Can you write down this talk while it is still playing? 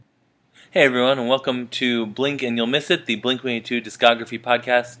Hey everyone, and welcome to Blink and You'll Miss It, the Blink-182 discography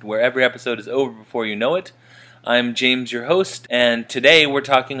podcast where every episode is over before you know it. I'm James, your host, and today we're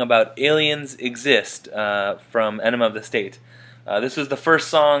talking about Aliens Exist from Enema of the State. This was the first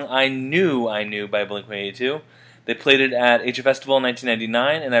song I knew by Blink-182. They played it at HF Festival in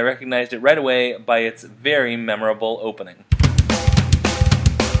 1999, and I recognized it right away by its very memorable opening.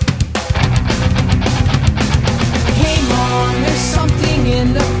 Hey Mom, there's something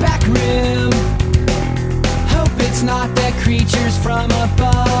in the back room. Hope it's not the creatures from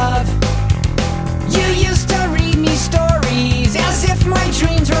above. You used to read me stories as if my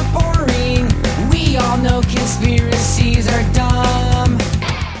dreams were boring. We all know conspiracies are dumb.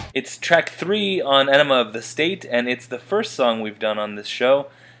 It's track 3 on Enema of the State, and it's the first song we've done on this show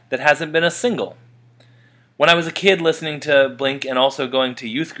that hasn't been a single. When I was a kid listening to Blink and also going to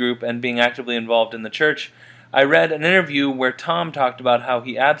youth group and being actively involved in the church, I read an interview where Tom talked about how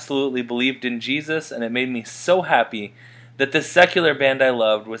he absolutely believed in Jesus, and it made me so happy that this secular band I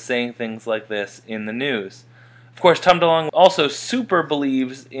loved was saying things like this in the news. Of course, Tom DeLonge also super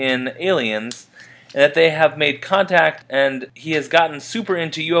believes in aliens, and that they have made contact, and he has gotten super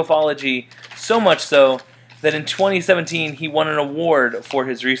into ufology, so much so that in 2017 he won an award for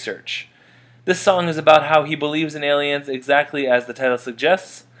his research. This song is about how he believes in aliens exactly as the title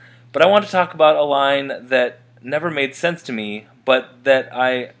suggests, but I want to talk about a line that never made sense to me, but that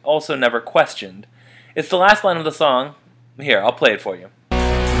I also never questioned. It's the last line of the song. Here, I'll play it for you.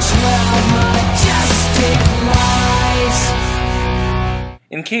 12 majestic lies.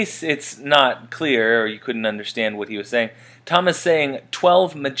 In case it's not clear or you couldn't understand what he was saying, Tom is saying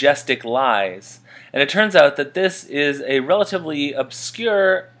 12 majestic lies. And it turns out that this is a relatively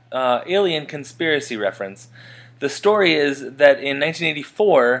obscure alien conspiracy reference. The story is that in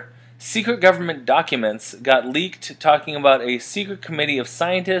 1984, secret government documents got leaked talking about a secret committee of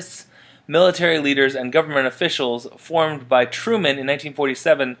scientists, military leaders, and government officials formed by Truman in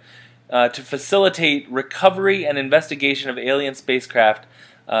 1947 to facilitate recovery and investigation of alien spacecraft,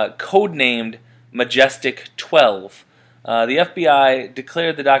 codenamed Majestic 12. The FBI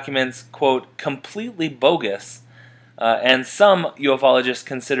declared the documents, quote, completely bogus, and some ufologists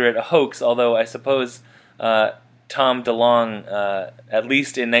consider it a hoax, although I suppose Tom DeLonge, at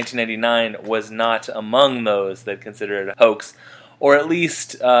least in 1999, was not among those that considered it a hoax, or at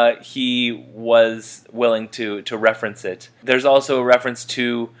least he was willing to reference it. There's also a reference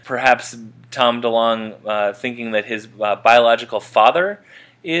to perhaps Tom DeLonge thinking that his biological father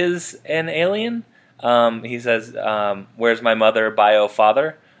is an alien. He says, "Where's my mother, bio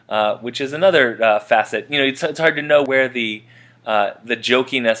father?" Which is another facet. You know, it's hard to know where the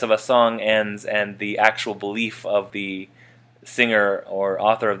jokiness of a song ends and the actual belief of the singer or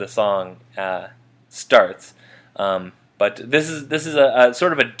author of the song starts. But this is a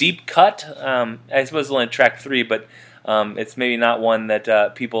sort of a deep cut. I suppose it's only track 3, but it's maybe not one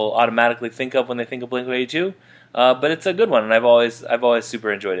that people automatically think of when they think of Blink-182. But it's a good one, and I've always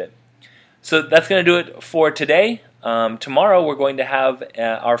super enjoyed it. So that's going to do it for today. Tomorrow we're going to have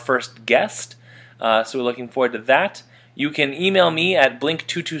our first guest, so we're looking forward to that. You can email me at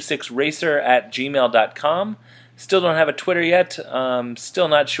blink226racer@gmail.com. Still don't have a Twitter yet. Still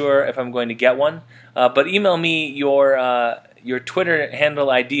not sure if I'm going to get one. But email me your Twitter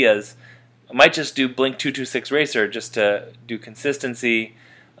handle ideas. I might just do blink226racer just to do consistency,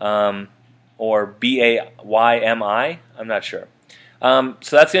 or BAYMI. I'm not sure. So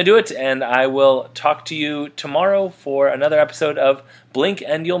that's going to do it, and I will talk to you tomorrow for another episode of Blink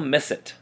and You'll Miss It.